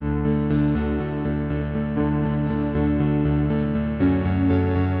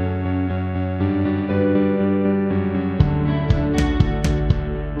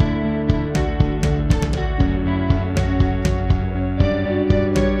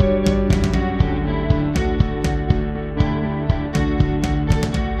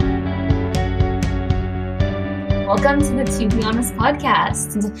welcome to the To Be Honest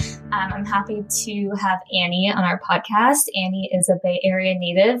podcast. I'm happy to have Annie on our podcast. Annie is a Bay Area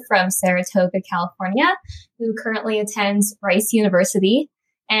native from Saratoga, California, who currently attends Rice University.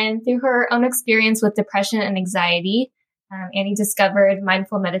 And through her own experience with depression and anxiety, Annie discovered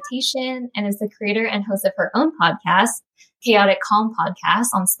mindful meditation and is the creator and host of her own podcast, Chaotic Calm Podcast,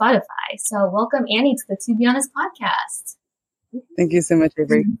 on Spotify. So welcome, Annie, to the To Be Honest podcast. Thank you so much,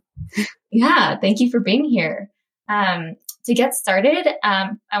 Avery. Yeah, thank you for being here. To get started,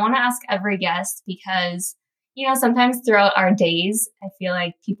 I want to ask every guest because, sometimes throughout our days, I feel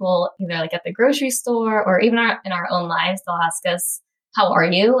like people either like at the grocery store or even in our own lives, they'll ask us, how are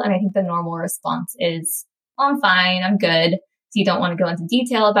you? And I think the normal response is, oh, I'm fine, I'm good. So you don't want to go into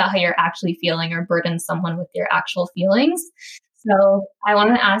detail about how you're actually feeling or burden someone with your actual feelings. So I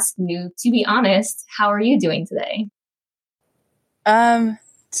want to ask you, to be honest, how are you doing today?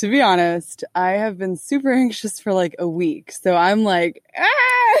 To be honest, I have been super anxious for like a week. So I'm like,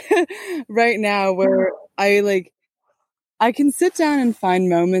 right now where I can sit down and find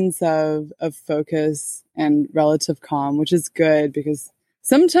moments of focus and relative calm, which is good because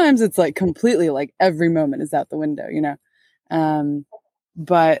sometimes it's like completely like every moment is out the window,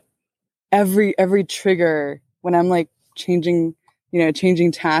 but every trigger when I'm like changing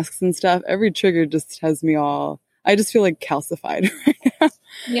tasks and stuff, every trigger just has me I just feel like calcified right now.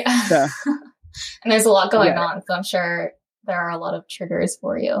 Yeah. So. And there's a lot going on. So I'm sure there are a lot of triggers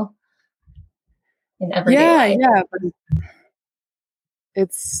for you in everyday life. Yeah. But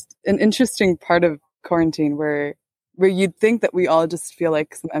it's an interesting part of quarantine where you'd think that we all just feel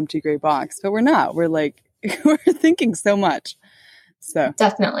like some empty gray box, but we're not. We're like, we're thinking so much. So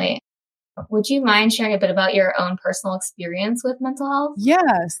definitely. Would you mind sharing a bit about your own personal experience with mental health?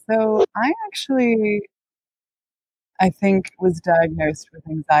 Yeah. So I think was diagnosed with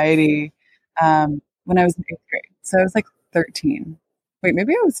anxiety when I was in 8th grade. So I was like 13. Wait,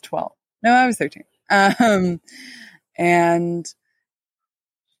 maybe I was 12. No, I was 13. And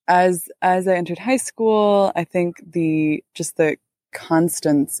as I entered high school, I think the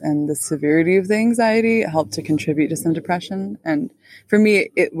constants and the severity of the anxiety helped to contribute to some depression. And for me,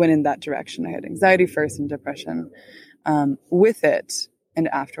 it went in that direction. I had anxiety first and depression with it and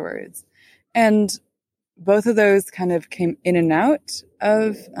afterwards. And both of those kind of came in and out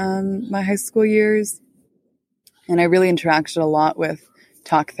of my high school years. And I really interacted a lot with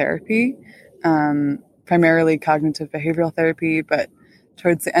talk therapy, primarily cognitive behavioral therapy. But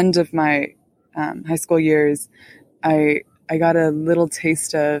towards the end of my high school years, I got a little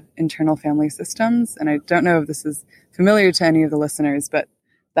taste of internal family systems. And I don't know if this is familiar to any of the listeners, but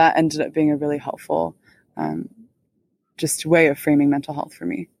that ended up being a really helpful just way of framing mental health for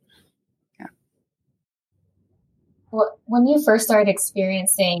me. Well, when you first started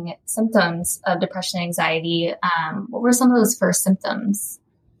experiencing symptoms of depression and anxiety, what were some of those first symptoms?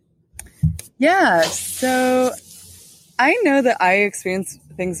 Yeah, so I know that I experience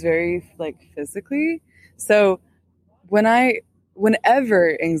things very physically. So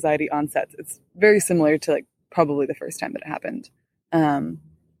whenever anxiety onsets, it's very similar to probably the first time that it happened,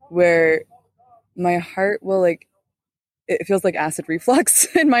 where my heart will it feels like acid reflux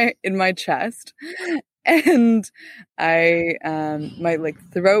in my chest. And my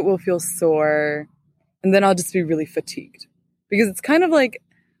throat will feel sore, and then I'll just be really fatigued because it's kind of like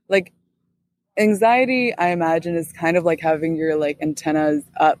anxiety, I imagine, is kind of like having your antennas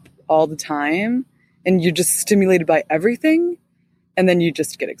up all the time and you're just stimulated by everything and then you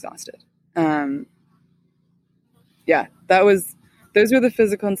just get exhausted. Those were the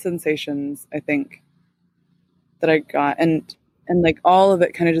physical sensations, I think, that I got. And all of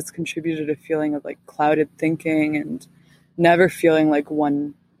it kind of just contributed to a feeling of clouded thinking and never feeling like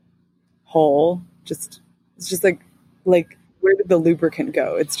one whole. It's just like where did the lubricant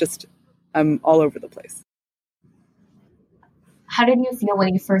go? It's just I'm all over the place. How did you feel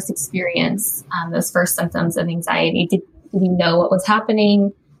when you first experienced those first symptoms of anxiety? Did you know what was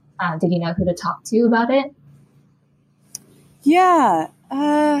happening? Did you know who to talk to about it? Yeah,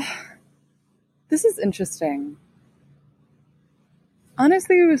 this is interesting.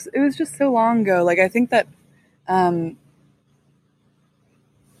 Honestly, it was just so long ago. I think that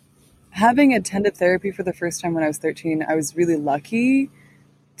having attended therapy for the first time when I was 13, I was really lucky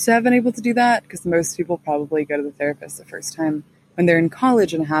to have been able to do that because most people probably go to the therapist the first time when they're in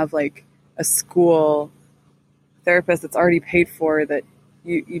college and have a school therapist that's already paid for that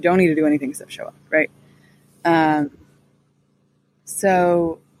you don't need to do anything except show up, right?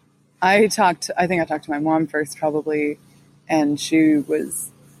 So I think I talked to my mom first probably, and she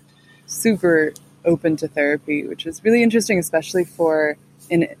was super open to therapy, which is really interesting, especially for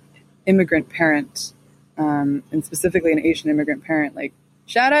an immigrant parent and specifically an Asian immigrant parent, like,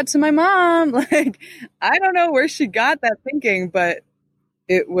 shout out to my mom. Like, I don't know where she got that thinking, but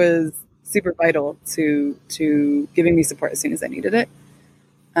it was super vital to giving me support as soon as I needed it.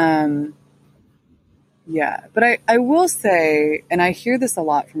 Yeah, but I will say, and I hear this a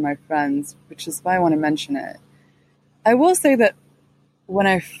lot from my friends, which is why I want to mention it. I will say that when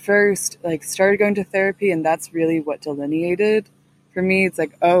I first started going to therapy, and that's really what delineated for me, it's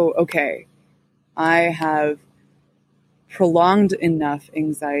like, oh, okay, I have prolonged enough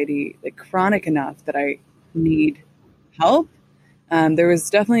anxiety, like chronic enough that I need help. There was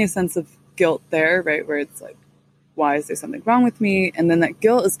definitely a sense of guilt there, right? Where it's like, why is there something wrong with me? And then that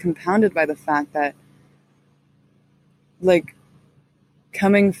guilt is compounded by the fact that, like,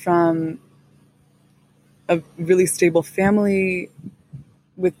 coming from a really stable family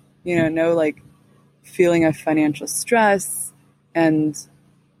with, no like feeling of financial stress, and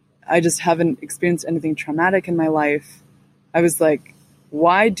I just haven't experienced anything traumatic in my life. I was like,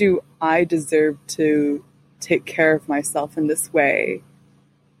 why do I deserve to take care of myself in this way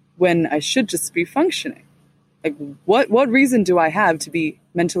when I should just be functioning? Like, what reason do I have to be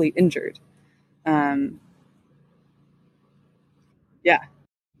mentally injured? Yeah.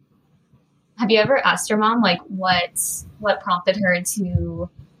 Have you ever asked your mom, like, what prompted her to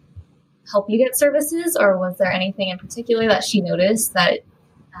help you get services, or was there anything in particular that she noticed that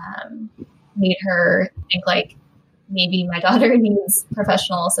made her think, like, maybe my daughter needs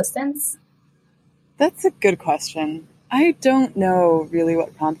professional assistance? That's a good question. I don't know really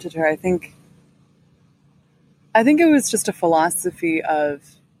what prompted her. I think it was just a philosophy of,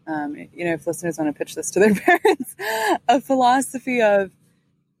 if listeners want to pitch this to their parents, a philosophy of,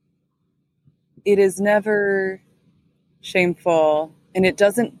 it is never shameful, and it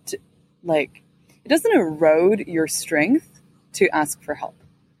doesn't erode your strength to ask for help.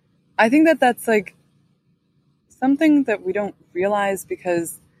 I think that's like something that we don't realize,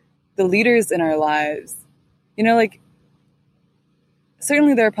 because the leaders in our lives,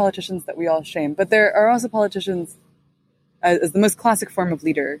 certainly there are politicians that we all shame, but there are also politicians as the most classic form of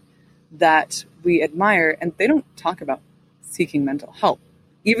leader that we admire, and they don't talk about seeking mental help,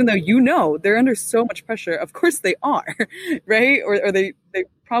 even though they're under so much pressure. Of course they are, right? Or they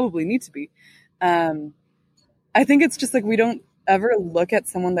probably need to be. I think it's just like, we don't ever look at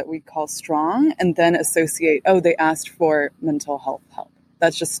someone that we call strong and then associate, oh, they asked for mental health help.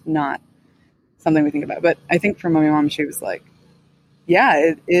 That's just not something we think about. But I think for my mom, she was like, yeah,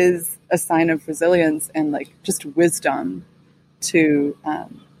 it is a sign of resilience and like just wisdom to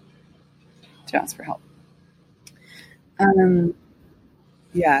ask for help.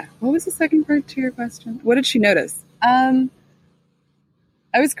 Yeah. What was the second part to your question? What did she notice? I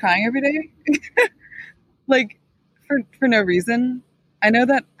was crying every day, like for no reason. I know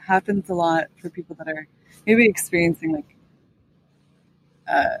that happens a lot for people that are maybe experiencing like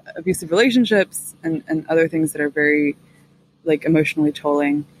abusive relationships and other things that are very like emotionally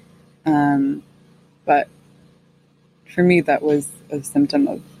tolling. But for me, that was a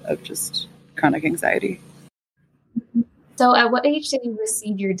symptom of just chronic anxiety. So at what age did you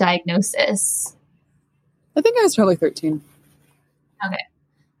receive your diagnosis? I think I was probably 13. Okay.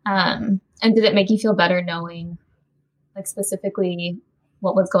 And did it make you feel better knowing, like, specifically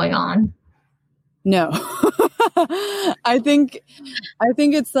what was going on? No. I think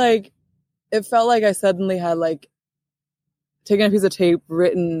it's like, it felt like I suddenly had like taken a piece of tape,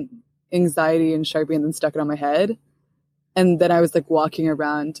 written anxiety in Sharpie, and then stuck it on my head. And then I was like walking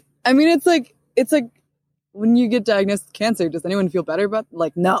around. I mean, it's like when you get diagnosed with cancer, does anyone feel better about it?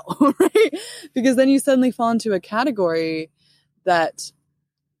 Like, no, right? Because then you suddenly fall into a category around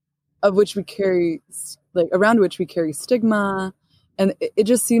which we carry stigma. And it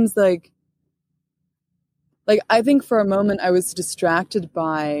just seems like I think for a moment I was distracted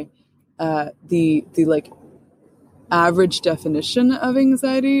by the like average definition of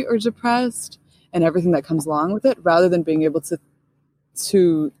anxiety or depressed and everything that comes along with it, rather than being able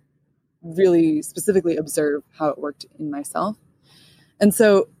to really specifically observe how it worked in myself. And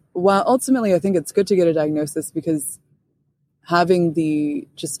so while ultimately I think it's good to get a diagnosis, because having the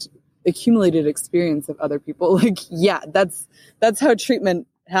just accumulated experience of other people, like, yeah, that's how treatment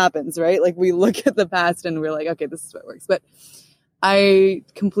happens, right? Like, we look at the past and we're like, okay, this is what works. But I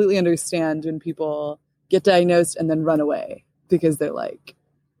completely understand when people get diagnosed and then run away because they're like,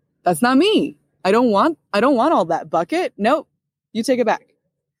 that's not me. I don't want all that bucket. Nope. You take it back.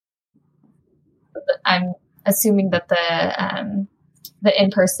 I'm assuming that the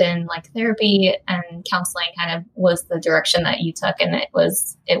in-person like therapy and counseling kind of was the direction that you took, and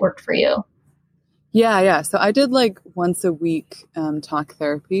it worked for you. Yeah. So I did like once a week talk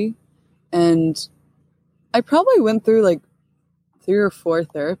therapy, and I probably went through like 3 or 4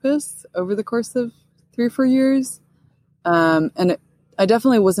 therapists over the course of 3 or 4 years. I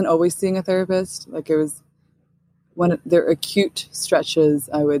definitely wasn't always seeing a therapist. Like it was when there are acute stretches,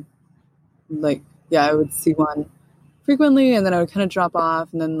 I would see one frequently, and then I would kind of drop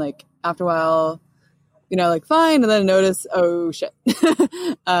off, and then like after a while, like fine, and then notice, oh shit,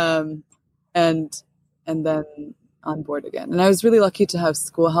 and then on board again. And I was really lucky to have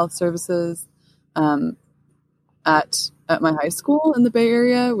school health services at my high school in the Bay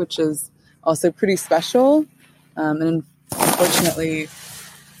Area, which is also pretty special. And unfortunately,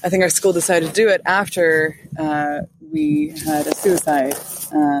 I think our school decided to do it after we had a suicide.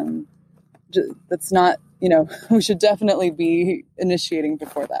 That's not, we should definitely be initiating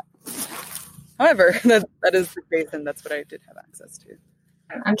before that. However, that is the case, and that's what I did have access to.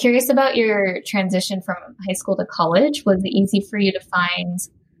 I'm curious about your transition from high school to college. Was it easy for you to find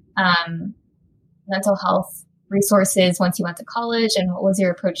mental health resources once you went to college, and what was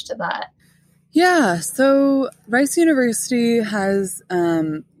your approach to that? Yeah, so Rice University has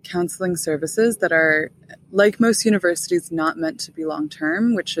counseling services that are, like most universities, not meant to be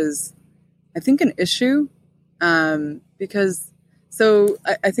long-term, which is, I think, an issue because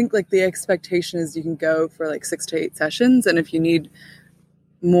I think like the expectation is you can go for like 6 to 8 sessions, and if you need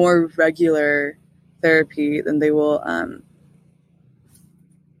more regular therapy, then they will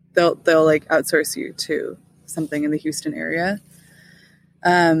they'll like outsource you to something in the Houston area.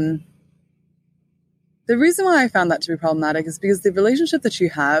 The reason why I found that to be problematic is because the relationship that you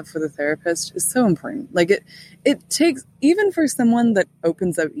have with a therapist is so important. Like it takes, even for someone that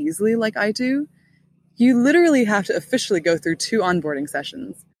opens up easily like I do, you literally have to officially go through 2 onboarding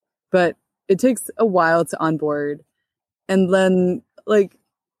sessions. But it takes a while to onboard. And then like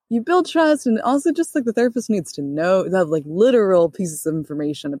you build trust, and also just like the therapist needs to know, have like literal pieces of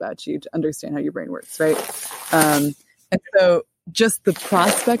information about you to understand how your brain works, right? And so just the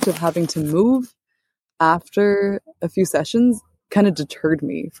prospect of having to move after a few sessions kind of deterred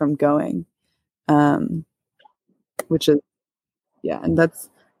me from going, which is, yeah. And that's,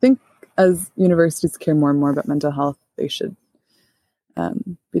 I think as universities care more and more about mental health, they should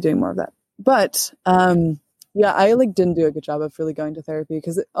be doing more of that. But yeah, I like didn't do a good job of really going to therapy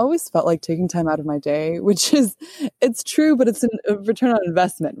because it always felt like taking time out of my day, which is, it's true, but it's a return on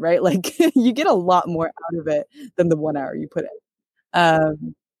investment, right? Like you get a lot more out of it than the 1 hour you put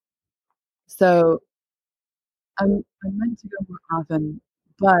in. So I meant to go more often,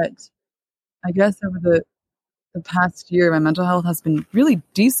 but I guess over the past year, my mental health has been really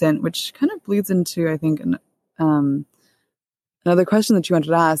decent, which kind of bleeds into, I think, another question that you wanted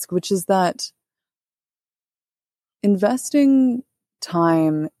to ask, which is that investing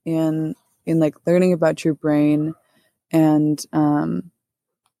time in like learning about your brain and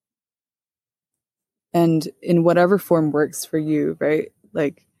in whatever form works for you, right?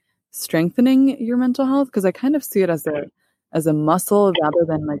 Like strengthening your mental health, because I kind of see it as a muscle rather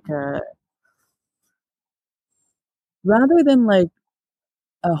than like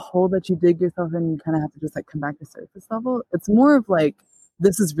a hole that you dig yourself in. You kind of have to just like come back to surface level. It's more of like,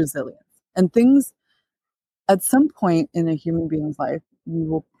 this is resilience, and things at some point in a human being's life, you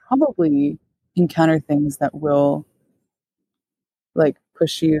will probably encounter things that will like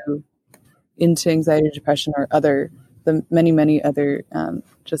push you into anxiety, depression, or the many, many other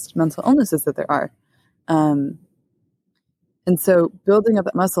just mental illnesses that there are. And so building up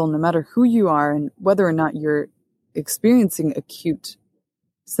that muscle, no matter who you are and whether or not you're experiencing acute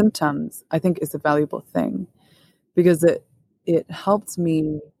symptoms, I think is a valuable thing, because it helped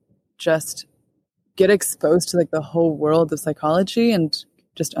me just get exposed to like the whole world of psychology and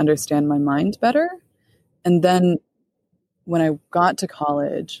just understand my mind better. And then when I got to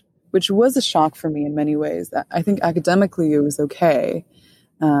college, which was a shock for me in many ways, I think academically it was okay.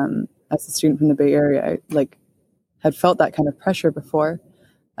 As a student from the Bay Area, I like had felt that kind of pressure before.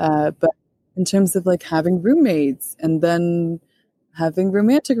 But in terms of like having roommates and then having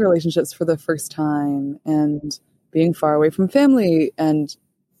romantic relationships for the first time and being far away from family and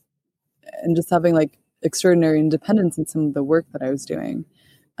just having like extraordinary independence in some of the work that I was doing.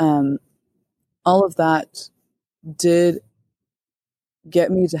 All of that did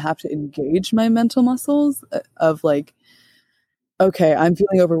get me to have to engage my mental muscles of like, okay, I'm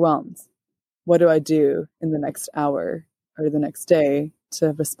feeling overwhelmed. What do I do in the next hour or the next day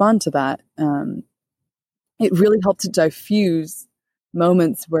to respond to that? It really helped to diffuse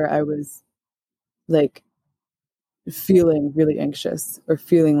moments where I was like feeling really anxious or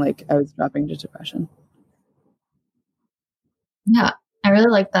feeling like I was dropping into depression. Yeah, I really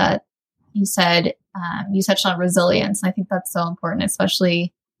like that you said you touched on resilience. And I think that's so important,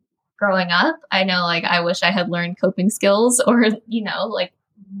 especially growing up. I know, like, I wish I had learned coping skills or, like,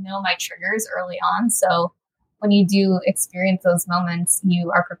 know my triggers early on. So when you do experience those moments,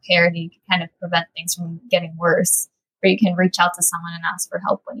 you are prepared. You can kind of prevent things from getting worse, or you can reach out to someone and ask for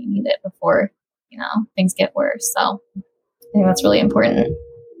help when you need it before, things get worse. So I think that's really important.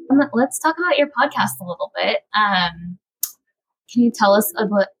 Let's talk about your podcast a little bit. Can you tell us a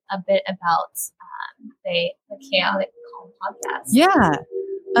bit about the Chaotic Calm podcast? Yeah.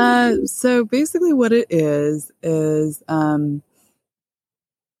 So basically what it is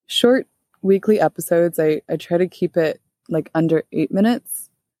short weekly episodes. I try to keep it like under 8 minutes.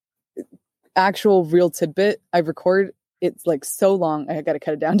 Actual real tidbit I record, it's like so long I got to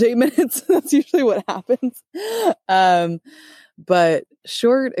cut it down to 8 minutes. That's usually what happens. But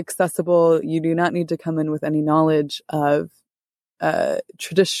short, accessible. You do not need to come in with any knowledge of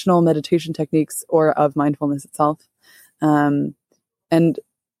traditional meditation techniques or of mindfulness itself. And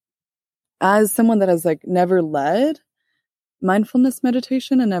as someone that has like never led mindfulness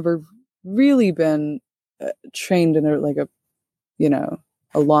meditation and never really been trained in a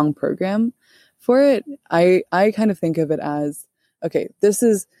long program for it, I kind of think of it as, okay, this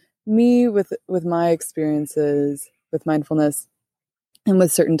is me with my experiences with mindfulness and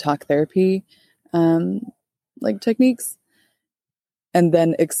with certain talk therapy like techniques, and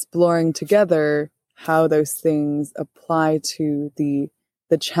then exploring together how those things apply to the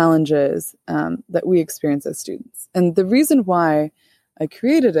challenges that we experience as students. And the reason why I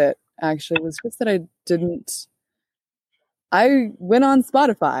created it actually was just that I went on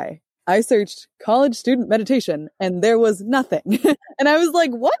Spotify, I searched college student meditation, and there was nothing. And I was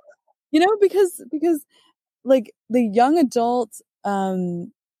like, what? Because like the young adult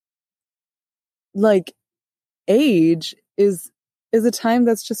like age is a time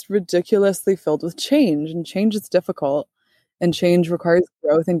that's just ridiculously filled with change, and change is difficult, and change requires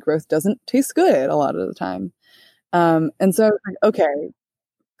growth, and growth doesn't taste good a lot of the time. And so I was like, okay,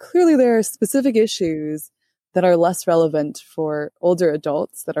 clearly there are specific issues that are less relevant for older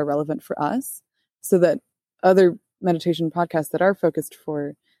adults that are relevant for us, so that other meditation podcasts that are focused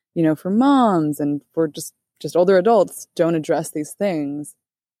for, for moms and for just older adults don't address these things.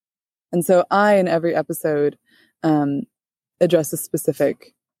 And so I, in every episode, address a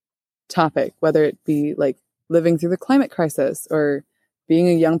specific topic, whether it be like living through the climate crisis, or being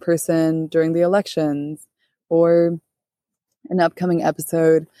a young person during the elections, or an upcoming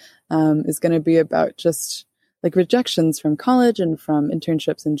episode is going to be about just like rejections from college and from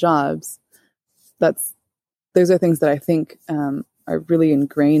internships and jobs. Those are things that I think are really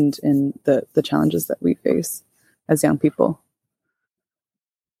ingrained in the challenges that we face as young people.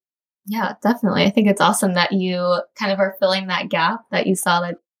 Yeah, definitely. I think it's awesome that you kind of are filling that gap, that you saw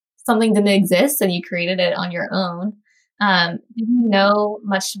that something didn't exist and you created it on your own. Did you know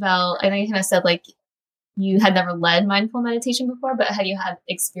much about, I know you kind of said like you had never led mindful meditation before, but had you had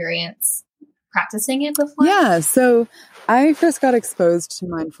experience practicing it before? Yeah. So I first got exposed to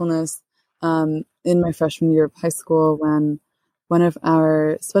mindfulness in my freshman year of high school, when one of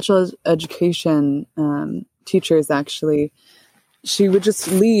our special education teachers, actually, she would just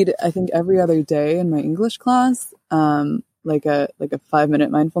lead, I think, every other day in my English class, like a 5-minute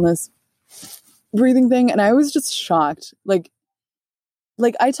mindfulness breathing thing. And I was just shocked. Like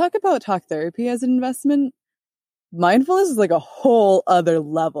I talk about talk therapy as an investment. Mindfulness is like a whole other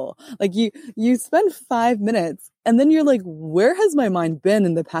level. Like you spend 5 minutes and then you're like, where has my mind been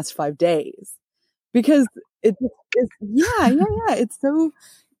in the past 5 days? Because it's It's so,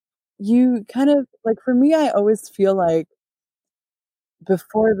 you kind of like, for me, I always feel like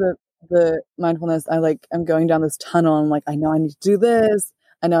before the mindfulness, I'm going down this tunnel. I'm like, I know I need to do this.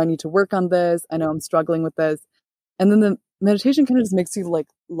 I know I need to work on this. I know I'm struggling with this. And then the meditation kind of just makes you like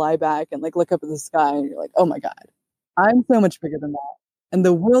lie back and like look up at the sky, and you're like, oh my God, I'm so much bigger than that. And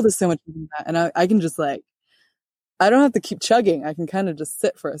the world is so much bigger than that. And I can just like, I don't have to keep chugging. I can kind of just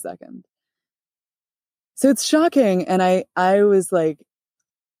sit for a second. So it's shocking. And I was like,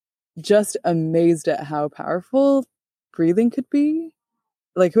 just amazed at how powerful breathing could be.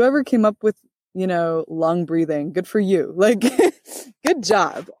 Like, whoever came up with, lung breathing, good for you. Like, good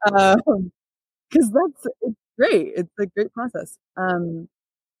job. Cause it's great. It's a great process. And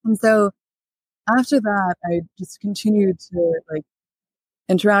so after that, I just continued to like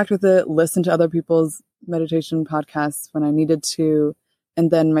interact with it, listen to other people's meditation podcasts when I needed to. And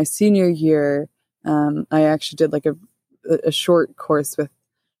then my senior year, I actually did like a short course with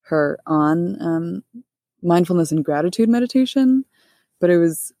her on mindfulness and gratitude meditation, but it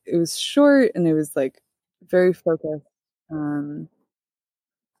was short and it was like very focused. So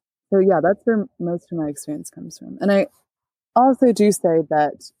yeah, that's where most of my experience comes from. And also do say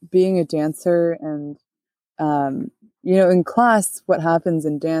that being a dancer and, in class, what happens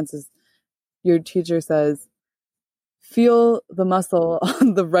in dance is your teacher says, feel the muscle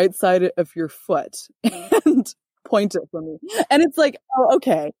on the right side of your foot and point it for me. And it's like, oh,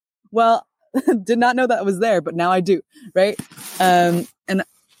 okay. Well, did not know that was there, but now I do. Right. And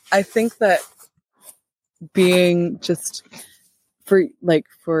I think that being just for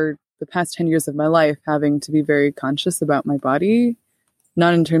the past 10 years of my life, having to be very conscious about my body,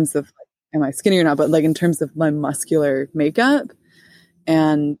 not in terms of am I skinny or not, but like in terms of my muscular makeup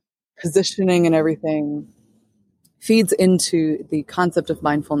and positioning and everything feeds into the concept of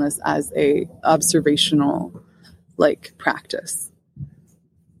mindfulness as a observational practice.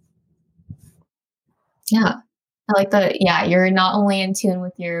 Yeah. I like that. Yeah. You're not only in tune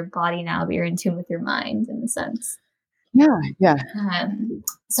with your body now, but you're in tune with your mind in a sense. Yeah. Yeah.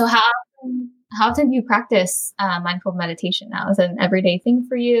 So how often do you practice mindful meditation now? Is it an everyday thing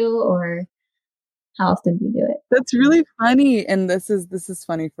for you, or how often do you do it? That's really funny. And this is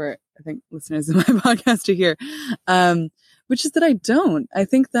funny for, I think, listeners of my podcast to hear, which is that I don't. I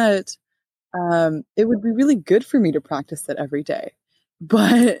think that it would be really good for me to practice it every day,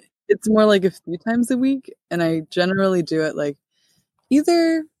 but it's more like a few times a week. And I generally do it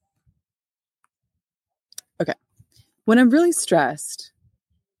either, okay, when I'm really stressed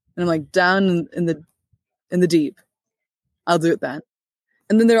and I'm down in the deep, I'll do it then.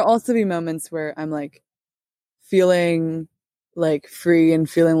 And then there'll also be moments where I'm feeling free and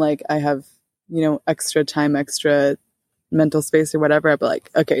feeling like I have, extra time, extra mental space or whatever. I'll be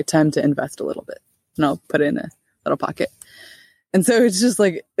okay, time to invest a little bit, and I'll put it in a little pocket. And so it's just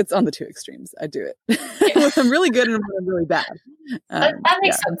it's on the two extremes. I do it when I'm really good and when I'm really bad. That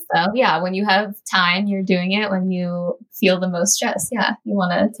makes sense though. Yeah. When you have time, you're doing it. When you feel the most stress, yeah, you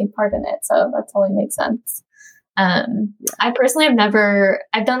want to take part in it. So that totally makes sense. I personally have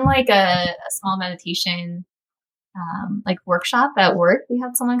I've done a small meditation, workshop at work. We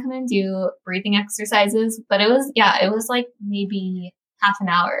had someone come and do breathing exercises, but it was maybe half an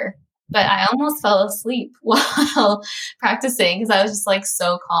hour, but I almost fell asleep while practicing because I was just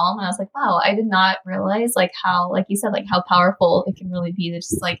so calm. And I was wow, I did not realize how, like you said, how powerful it can really be to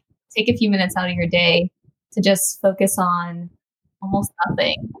just take a few minutes out of your day to just focus on almost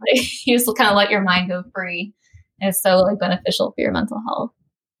nothing. You just kind of let your mind go free. And it's so beneficial for your mental health.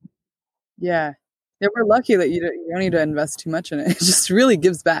 Yeah. Yeah, we're lucky that you don't need to invest too much in it. It just really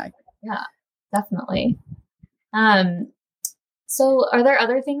gives back. Yeah, definitely. So are there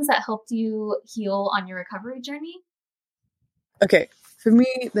other things that helped you heal on your recovery journey? Okay. For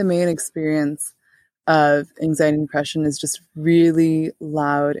me, the main experience of anxiety and depression is just really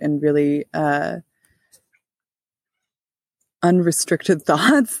loud and really unrestricted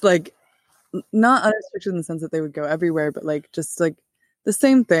thoughts. Not unrestricted in the sense that they would go everywhere, but just the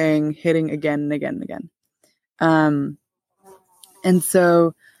same thing hitting again and again and again. And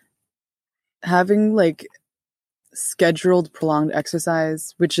so having scheduled prolonged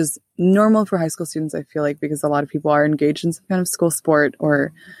exercise, which is normal for high school students, I feel because a lot of people are engaged in some kind of school sport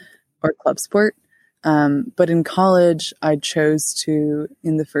or club sport. But in college, I chose to,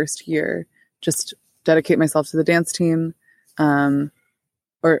 in the first year, just dedicate myself to the dance team, or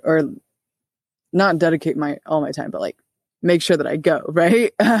not dedicate all my time, but make sure that I go,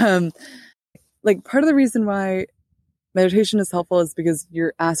 right? Part of the reason why meditation is helpful is because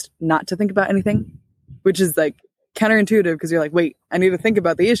you're asked not to think about anything, which is counterintuitive because you're wait, I need to think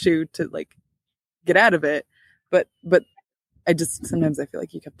about the issue to get out of it. But I just, sometimes I feel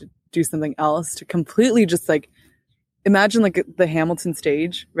you have to do something else to completely just imagine the Hamilton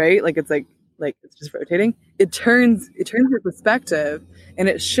stage, right? It's just rotating. It turns your perspective and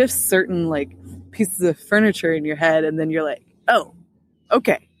it shifts certain pieces of furniture in your head. And then you're oh,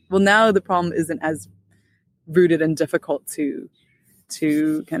 okay. Well, now the problem isn't as rooted and difficult to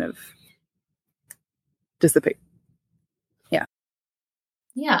kind of dissipate. Yeah.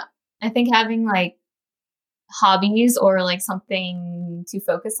 Yeah. I think having hobbies or something to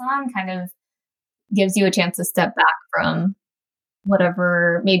focus on kind of gives you a chance to step back from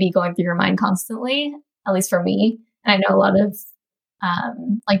whatever may be going through your mind constantly, at least for me. And I know a lot of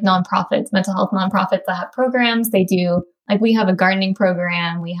nonprofits, mental health nonprofits that have programs. They do, we have a gardening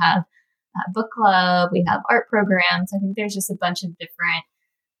program, we have a book club, we have art programs. I think there's just a bunch of different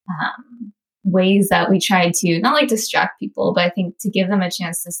ways that we try to not distract people, but I think to give them a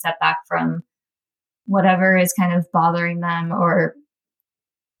chance to step back from whatever is kind of bothering them or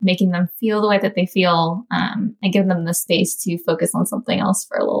making them feel the way that they feel, and give them the space to focus on something else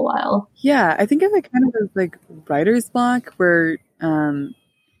for a little while. Yeah, I think of it kind of as writer's block where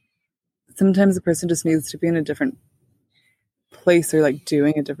sometimes a person just needs to be in a different place or like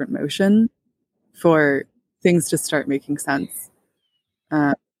doing a different motion for things to start making sense.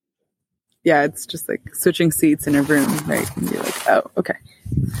 Yeah, it's just like switching seats in a room, right? And you're like, oh, okay,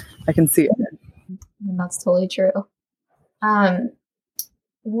 I can see it. And that's totally true.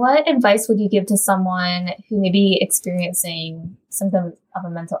 What advice would you give to someone who may be experiencing symptoms of a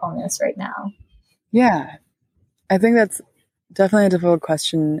mental illness right now? Yeah, I think that's definitely a difficult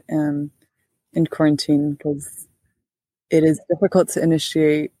question in quarantine, because it is difficult to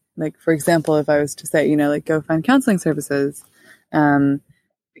initiate. Like, for example, if I was to say, like, go find counseling services,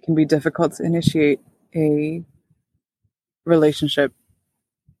 it can be difficult to initiate a relationship,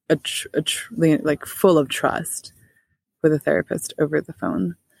 like full of trust with a therapist over the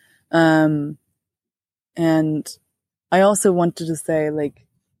phone. And I also wanted to say, like,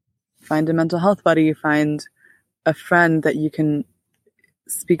 find a mental health buddy, find a friend that you can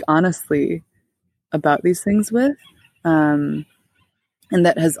speak honestly about these things with, and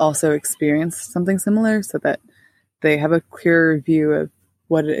that has also experienced something similar, so that they have a clearer view of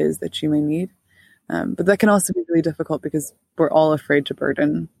what it is that you may need. But that can also be really difficult because we're all afraid to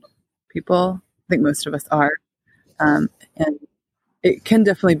burden people. I think most of us are. And it can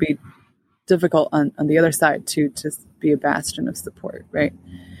definitely be difficult on the other side to be a bastion of support, right?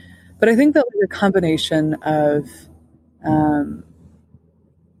 But I think that like a combination of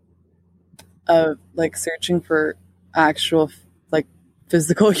like searching for actual like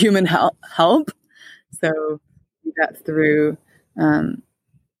physical human help. So that's through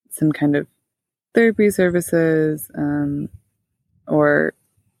some kind of therapy services, or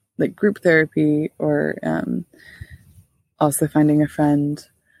like group therapy, or also finding a friend.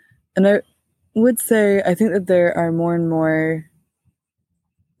 And I would say, I think that there are more and more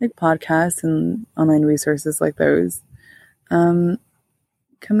like podcasts and online resources like those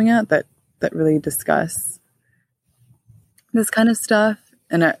coming out that really discuss this kind of stuff.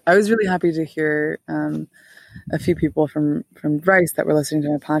 And I was really happy to hear a few people from Rice that were listening to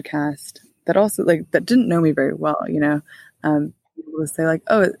my podcast that also that didn't know me very well, people would say like,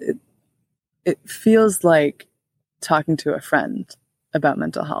 oh, it feels like talking to a friend about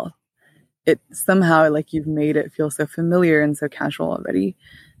mental health. It somehow like you've made it feel so familiar and so casual already.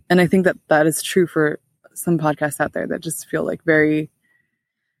 And I think that is true for some podcasts out there that just feel like very,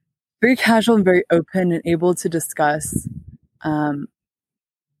 very casual and very open and able to discuss mental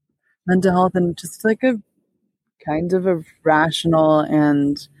health in just like a kind of a rational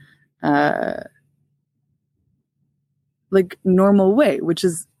and like normal way, which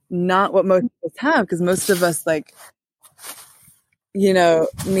is not what most of us have, because most of us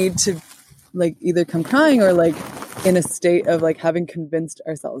need to like either come crying or like in a state of like having convinced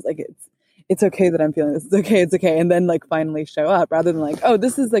ourselves like it's okay that I'm feeling this, it's okay, and then like finally show up, rather than like, oh,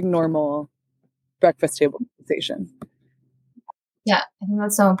 this is like normal breakfast table conversation. Yeah, I think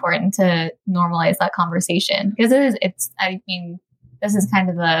that's so important to normalize that conversation, because this is kind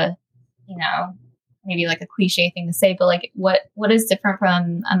of a, maybe like a cliche thing to say, but like what is different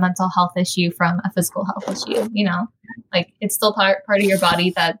from a mental health issue from a physical health issue? Like it's still part of your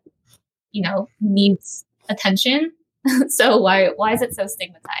body that, needs attention. So why is it so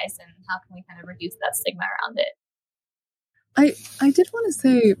stigmatized, and how can we kind of reduce that stigma around it? I did want to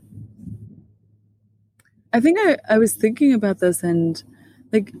say, I think I was thinking about this, and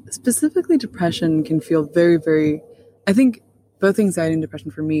like specifically depression can feel very, very, I think both anxiety and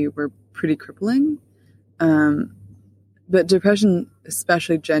depression for me were pretty crippling. But depression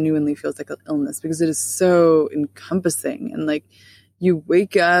especially genuinely feels like an illness because it is so encompassing, and like you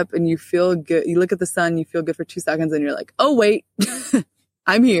wake up and you feel good. You look at the sun, you feel good for 2 seconds, and you're like, oh wait,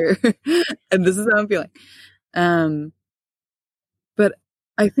 I'm here. And this is how I'm feeling. But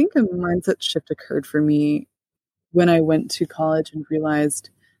I think a mindset shift occurred for me when I went to college and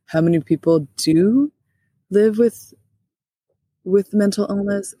realized how many people do live with mental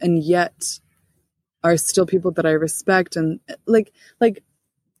illness, and yet are still people that I respect. And like,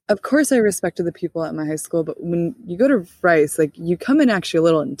 of course I respected the people at my high school, but when you go to Rice, like you come in actually a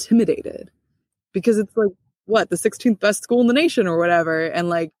little intimidated, because it's like, what, the 16th best school in the nation or whatever. And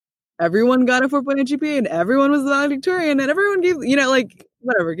like, everyone got a 4.8 GPA and everyone was valedictorian and everyone gave,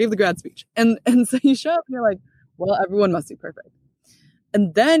 whatever, gave the grad speech. And so you show up and you're like, well, everyone must be perfect.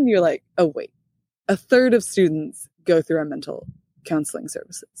 And then you're like, oh wait, a third of students go through our mental counseling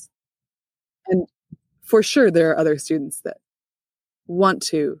services. And for sure, there are other students that want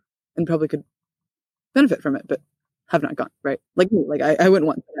to and probably could benefit from it, but have not gone, right? Like me, like I went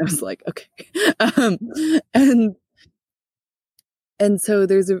once and I was like, okay. And so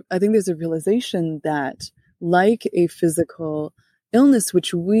I think there's a realization that, like a physical illness,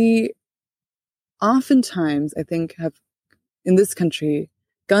 which we oftentimes, I think, have in this country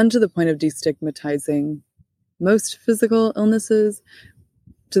gone to the point of destigmatizing most physical illnesses,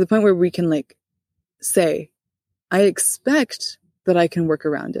 to the point where we can like say, I expect that I can work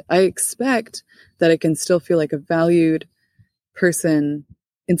around it. I expect that I can still feel like a valued person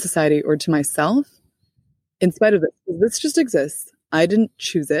in society or to myself in spite of this. This just exists. I didn't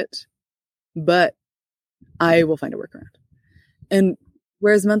choose it, but I will find a workaround. And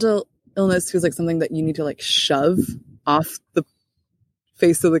whereas mental illness feels like something that you need to like shove off the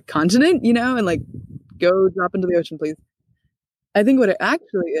face of the continent, you know, and like go drop into the ocean, please. I think what it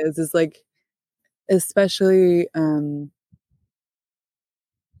actually is like, especially, I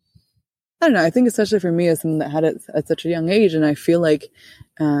don't know, I think especially for me as someone that had it at such a young age, and I feel like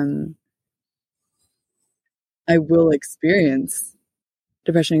I will experience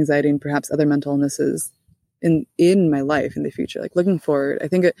depression, anxiety, and perhaps other mental illnesses in my life in the future. Like looking forward, I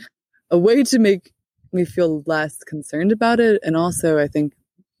think a way to make me feel less concerned about it, and also I think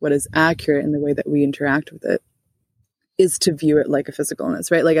what is accurate in the way that we interact with it, is to view it like a physical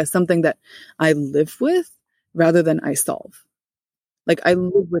illness, right? Like as something that I live with rather than I solve. Like I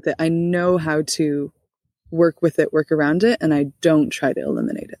live with it. I know how to work with it, work around it, and I don't try to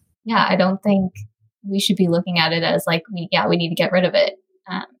eliminate it. Yeah, I don't think we should be looking at it as like, we need to get rid of it.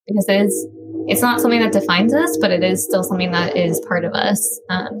 Because it's not something that defines us, but it is still something that is part of us,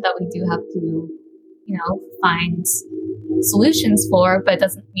 that we do have to, you know, find solutions for, but it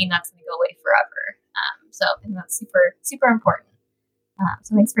doesn't mean that's going to go away forever. So I think that's super, super important.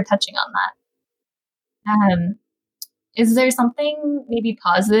 So thanks for touching on that. Is there something maybe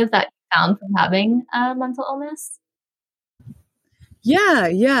positive that you found from having a mental illness?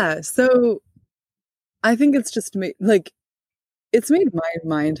 Yeah. So I think it's just it's made my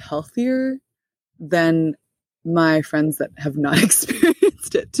mind healthier than my friends that have not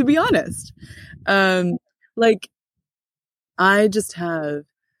experienced it, to be honest. Like I just have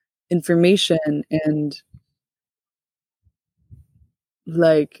information and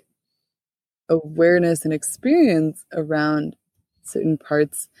like awareness and experience around certain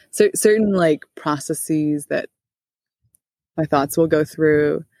parts, certain like processes that my thoughts will go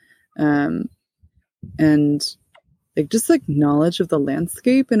through, and like just like knowledge of the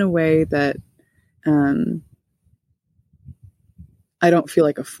landscape in a way that I don't feel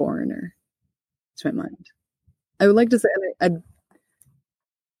like a foreigner to my mind. I would like to say, and I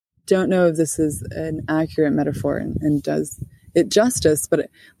don't know if this is an accurate metaphor and does it justice, but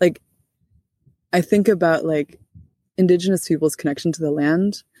I think about like Indigenous people's connection to the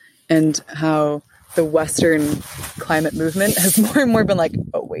land and how the Western climate movement has more and more been like,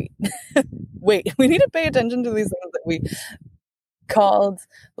 oh, wait, we need to pay attention to these things that we called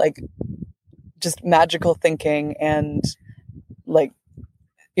like just magical thinking and like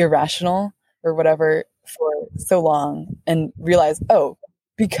irrational or whatever for so long, and realize, oh,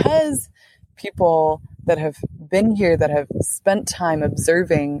 because people that have been here, that have spent time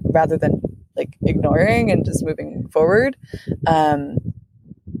observing rather than like ignoring and just moving forward,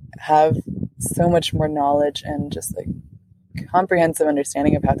 have so much more knowledge and just like comprehensive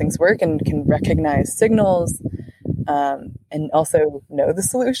understanding of how things work, and can recognize signals, and also know the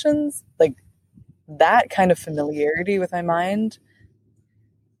solutions. Like that kind of familiarity with my mind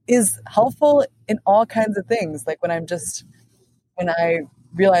is helpful in all kinds of things. Like when I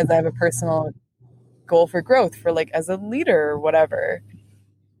realize I have a personal goal for growth, for like as a leader or whatever,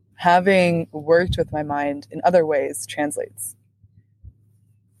 having worked with my mind in other ways translates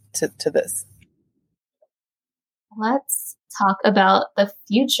to this. Let's talk about the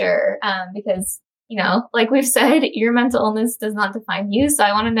future, because, you know, like we've said, your mental illness does not define you. So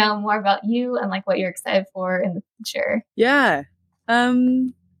I want to know more about you and like what you're excited for in the future. Yeah.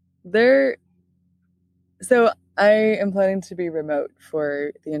 So I am planning to be remote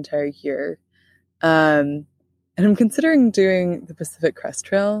for the entire year. And I'm considering doing the Pacific Crest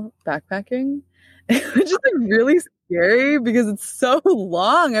Trail backpacking, which is like really scary because it's so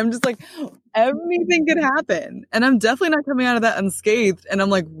long. I'm just like, everything could happen. And I'm definitely not coming out of that unscathed. And I'm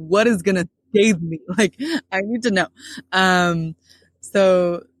like, what is going to scathe me? Like, I need to know.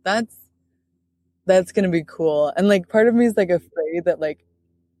 So that's going to be cool. And like, part of me is like afraid that like,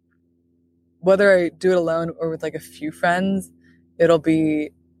 whether I do it alone or with like a few friends, it'll be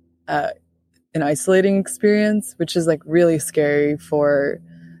an isolating experience, which is like really scary for,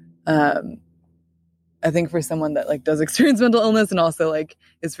 I think for someone that like does experience mental illness and also like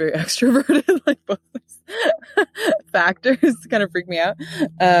is very extroverted, like both those factors kind of freak me out.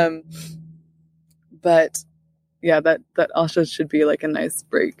 But yeah, that also should be like a nice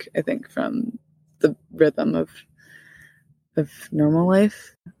break, I think, from the rhythm of normal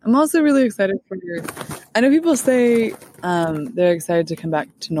life. I'm also really excited I know people say they're excited to come back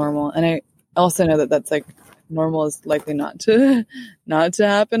to normal. And I also know that that's like normal is likely not to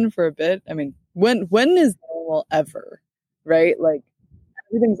happen for a bit. I mean, when is normal ever, right? Like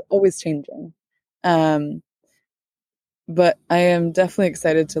everything's always changing. But I am definitely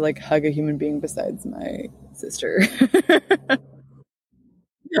excited to like hug a human being besides my sister.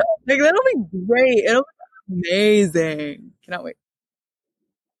 Like that'll be great. It'll be amazing. Cannot wait.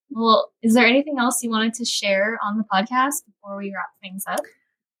 Well, is there anything else you wanted to share on the podcast before we wrap things up?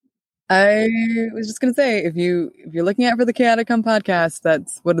 I was just gonna say, if you're looking out for the Chaotic Com podcast,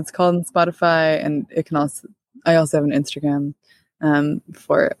 that's what it's called on Spotify, and I also have an Instagram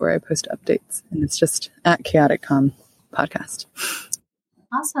for it where I post updates, and it's just at Chaotic Com podcast.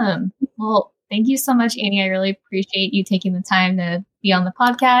 Awesome. Well, thank you so much, Annie. I really appreciate you taking the time to be on the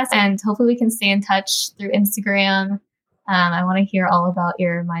podcast, and hopefully we can stay in touch through Instagram. I want to hear all about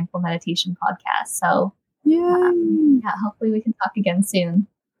your mindful meditation podcast. So yeah, hopefully we can talk again soon.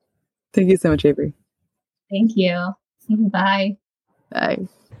 Thank you so much, Avery. Thank you. Bye. Bye.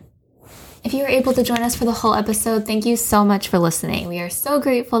 If you were able to join us for the whole episode, thank you so much for listening. We are so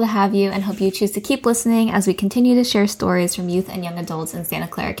grateful to have you and hope you choose to keep listening as we continue to share stories from youth and young adults in Santa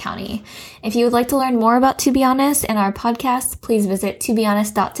Clara County. If you would like to learn more about To Be Honest and our podcast, please visit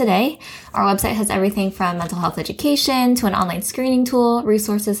tobehonest.today. Our website has everything from mental health education to an online screening tool,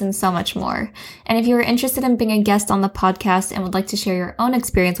 resources, and so much more. And if you are interested in being a guest on the podcast and would like to share your own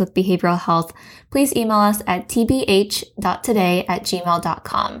experience with behavioral health, please email us at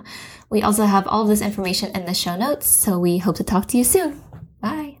tbh.today@gmail.com. We also have all of this information in the show notes, so we hope to talk to you soon.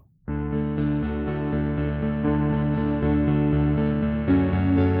 Bye.